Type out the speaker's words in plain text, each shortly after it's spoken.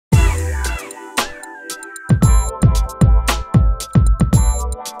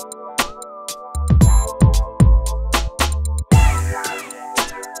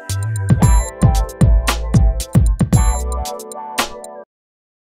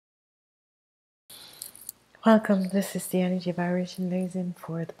Welcome, this is the energy vibration Lezing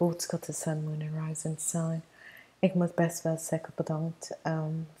voor de Boogschutter Sun, Moon and Rising Sign. Ik moet best wel zeggen bedankt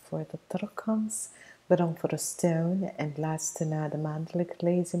voor de terugkomst. Bedankt voor de steun en laatste na de maandelijke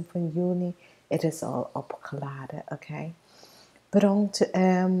lezing van juni. Het is al opgeladen, oké. Bedankt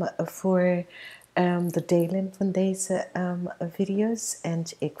voor de delen van deze video's. En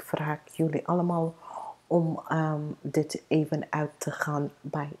ik vraag jullie allemaal om dit even uit te gaan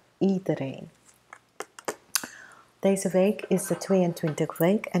bij iedereen. Deze week is de 22e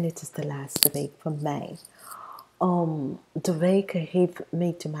week en het is de laatste week van mei. De week heeft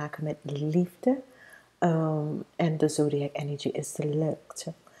mee te maken met liefde en de zodiac energy is de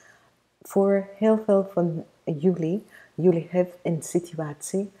leukte. Voor heel veel van jullie hebben een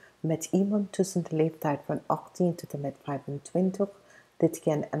situatie met iemand tussen de leeftijd van 18 tot en met 25. Dit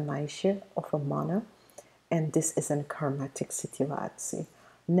kan een meisje of een man en dit is een karmatic situatie.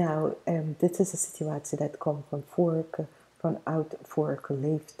 Nou, dit is een situatie dat komt vanuit vorige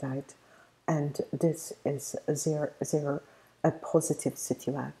leeftijd. En dit is zeer een positieve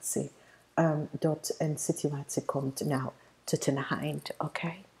situatie. Dat een situatie komt nou tot een eind,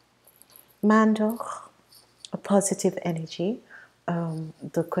 oké? Maandag, a positive energy,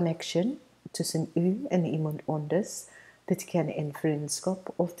 de connection tussen u en iemand anders. Dit kan in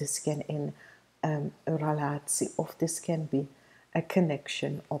vriendschap of dit kan in een relatie of dit kan be a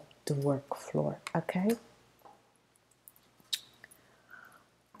connection op de workfloor, oké?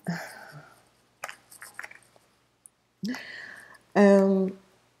 Een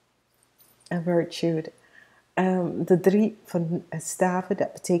virtue. De 3 van staven,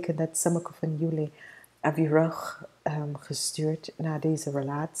 dat betekent dat sommige van jullie hebben je rug gestuurd naar deze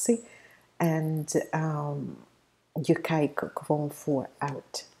relatie. En je kijkt gewoon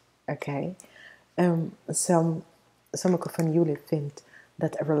vooruit. Oké? Sommige van jullie vindt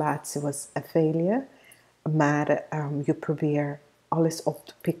dat een relatie was een failure. Maar je probeert alles op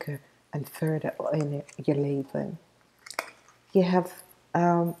te pikken en verder in je leven. Je hebt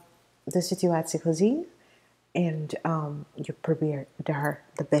de situatie gezien. En je probeert daar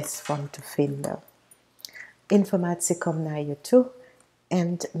de beste van te vinden. Informatie komt naar je toe.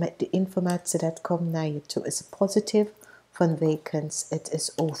 En met de informatie dat komt naar je toe is positief. Vanwege het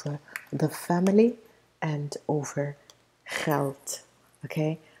is over de family en over geld.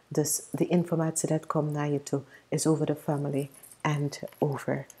 Oké? Dus de informatie dat komt naar je toe is over de family en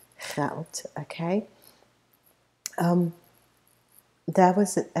over geld. Oké? Daar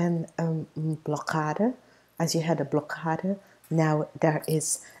was een blokkade. Als je had een blokkade, nou, daar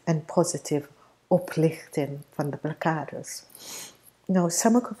is een positieve oplichting van de blokkades. Nou,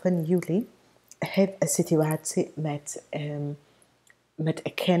 sommige van jullie hebben een situatie met een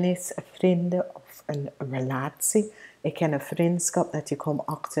kennis, een vrienden of een relatie. Ik ken een vriendschap dat je komt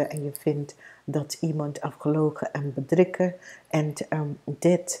achter en je vindt dat iemand afgelogen en bedriegen. En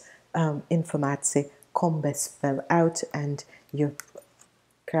dit informatie komt best wel uit en je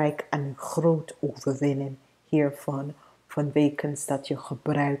krijgt een grote overwinning hiervan. Vanwege dat je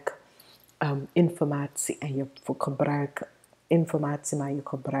gebruikt informatie en je gebruikt informatie, maar je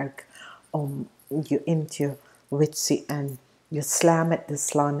gebruikt je intuïtie en je slaat met de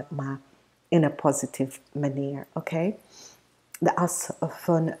slaan, maar in een positieve manier, oké? De as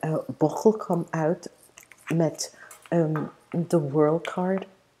van bochel komt uit met de world card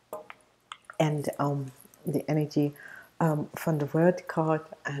en de energie van de world card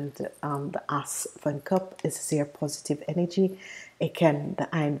en de as van cup is zeer positieve energie. Ik ken de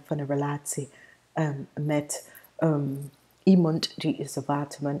eind van een relatie met iemand die is een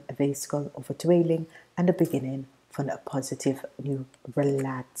waterman, een weeskal of een tweeling en de beginning van een positieve nieuwe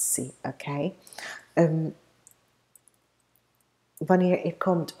relatie. Oké? Wanneer je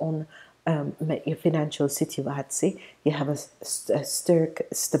komt met je financiële situatie, je hebt een sterk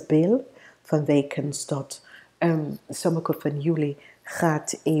stabiel vanwege dat sommige van jullie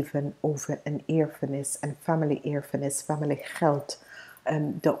gaat even over een erfenis, een family-erfenis, familiegeld.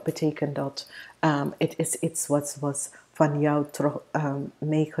 Dat betekent dat het is iets wat was van jou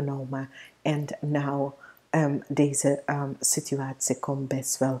meegenomen en nou deze situatie komt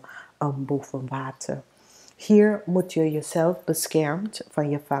best wel boven water. Hier moet je jezelf beschermen van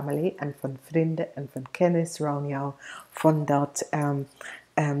je familie en van vrienden en van kennis rond jou. Van dat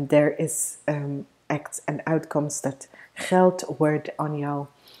er is echt een uitkomst dat geld wordt aan jou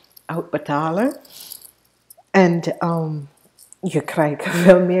uitbetalen. En je krijgt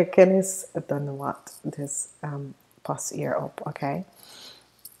veel meer kennis dan wat. Dus pas hierop, oké?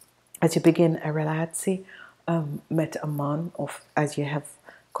 Als je begint een relatie met een man of als je hebt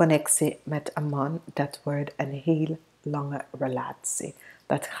connectie met een man, dat wordt een heel lange relatie.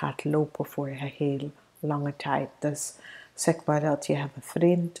 Dat gaat lopen voor een heel lange tijd. Dus zeg maar dat je hebt een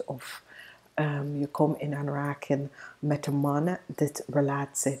vriend of je komt in aanraking met een man. Dit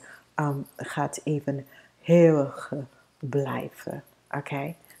relatie gaat even eeuwig blijven.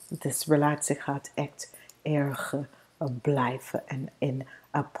 Oké? Dus relatie gaat echt erg blijven en in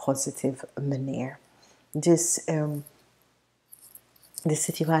een positieve manier. Dus de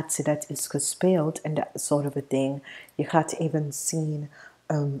situatie dat is gespeeld en dat soort of ding, je gaat even zien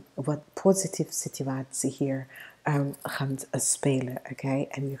wat positieve situatie hier gaat spelen, oké?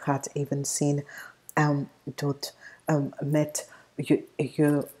 En je gaat even zien dat met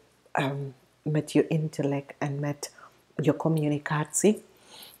met je intellect en met je communicatie,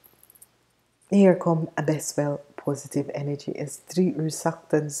 hier komt best wel positieve energie. Het is 3 uur 's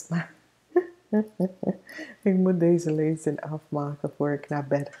ochtends, maar ik moet deze lezing afmaken voor ik naar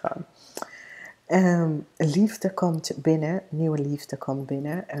bed ga. Liefde komt binnen, nieuwe liefde komt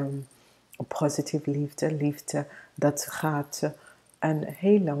binnen. Positieve liefde, liefde dat gaat een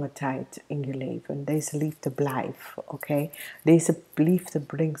heel lange tijd in je leven. Deze liefde blijft, oké? Deze liefde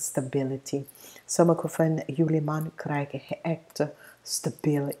brengt stability. Sommige van jullie mannen krijgen echt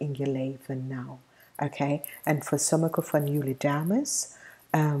stabiel in je leven nou, oké? En voor sommige van jullie dames,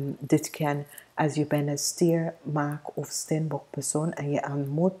 dit kan als je bent een stier, maak of steenbok persoon en je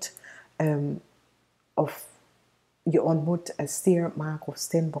ontmoet of je ontmoet een stier, maak of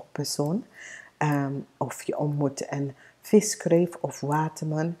steenbok persoon, of je ontmoet een viskreef of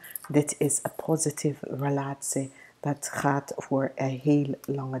waterman. Dit is een positieve relatie dat gaat voor een heel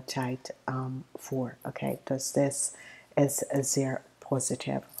lange tijd voor. Oké, dus dit is zeer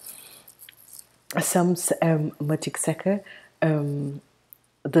positief. Soms moet ik zeggen,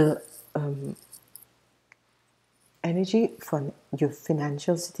 de energie van je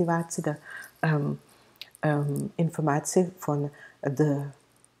financiële situatie, de informatie van de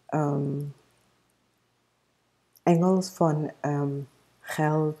engels van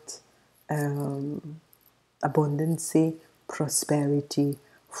geld, abundantie, prosperity,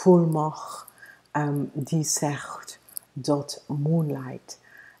 volmacht, die zegt dat moonlight.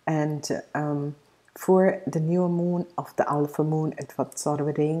 En voor de nieuwe moon of de alpha moon, het wat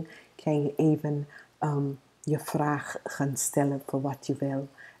soort ding, kan je even je vraag gaan stellen voor wat je wil.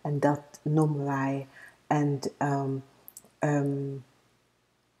 En dat noemen wij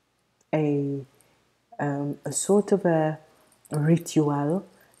een soort van ritual.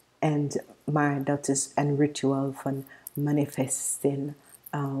 Maar dat is een ritual van manifesting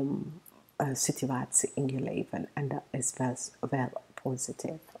een situatie in je leven. En dat is wel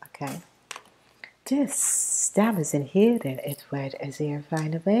positief. Oké. Dus, dames en heren, het wordt een zeer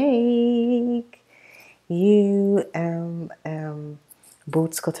fijne week.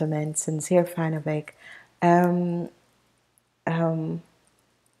 Boogschutter mensen, zeer fijne week.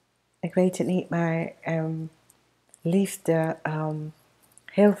 Ik weet het niet, maar liefde,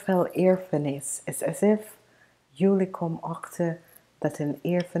 heel veel erfenis. Het is alsof jullie komen achter dat een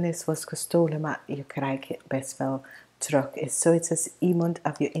erfenis was gestolen, maar je krijgt het best wel terug. Het is zoiets als iemand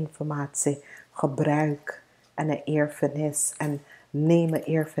of je informatie gebruikt en een erfenis en nemen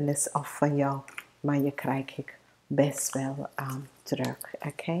erfenis af van jou, maar je krijgt het best wel terug.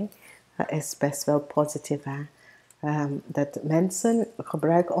 Oké? Dat is best wel positief, hè? Dat mensen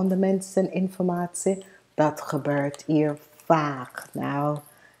gebruiken onder mensen informatie, dat gebeurt hier vaak. Nou,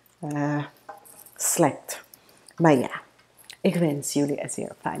 slecht. Maar ja, ik wens jullie een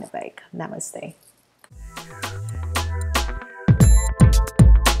zeer fijne week. Namaste.